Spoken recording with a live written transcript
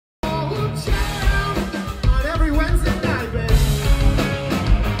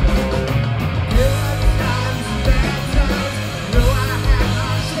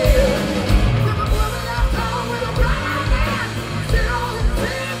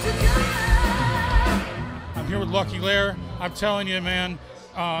Lucky Lehrer. I'm telling you, man,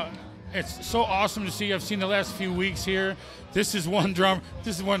 it's so awesome to see. I've seen the last few weeks here. This is one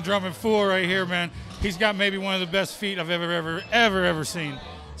drumming fool right here, man. He's got maybe one of the best feet I've ever seen.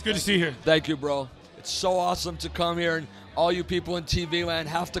 It's good to see you here. Thank you, bro. It's so awesome to come here, and all you people in TV land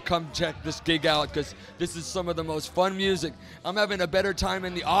have to come check this gig out because this is some of the most fun music. I'm having a better time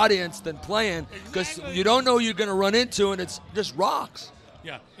in the audience than playing because you don't know who you're going to run into, and it's just rocks.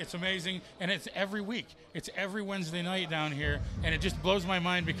 Yeah, it's amazing, and it's every week. It's every Wednesday night down here, and it just blows my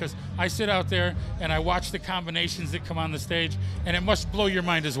mind because I sit out there and I watch the combinations that come on the stage, and it must blow your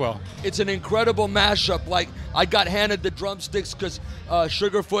mind as well. It's an incredible mashup. Like, I got handed the drumsticks because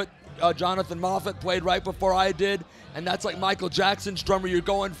Sugarfoot, Jonathan Moffat, played right before I did, and that's like Michael Jackson's drummer. You're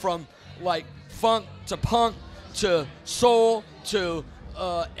going from, like, funk to punk to soul to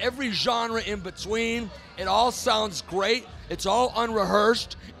every genre in between. It all sounds great. It's all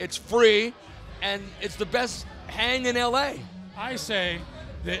unrehearsed. It's free. And it's the best hang in LA. I say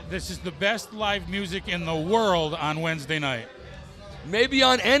that this is the best live music in the world on Wednesday night. Maybe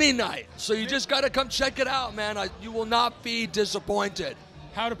on any night. So you just got to come check it out, man. You will not be disappointed.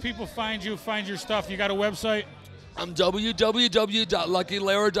 How do people find you, find your stuff? You got a website? I'm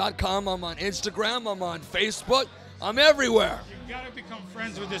www.luckylehrer.com. I'm on Instagram. I'm on Facebook. I'm everywhere. You got to become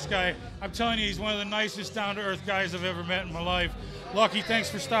friends with this guy. I'm telling you, he's one of the nicest, down-to-earth guys I've ever met in my life. Lucky, thanks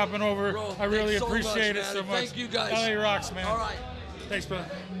for stopping over. Bro, I really so appreciate much, it so much. Thank you guys. LARocks, man. All right. Thanks,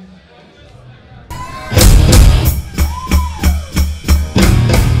 brother.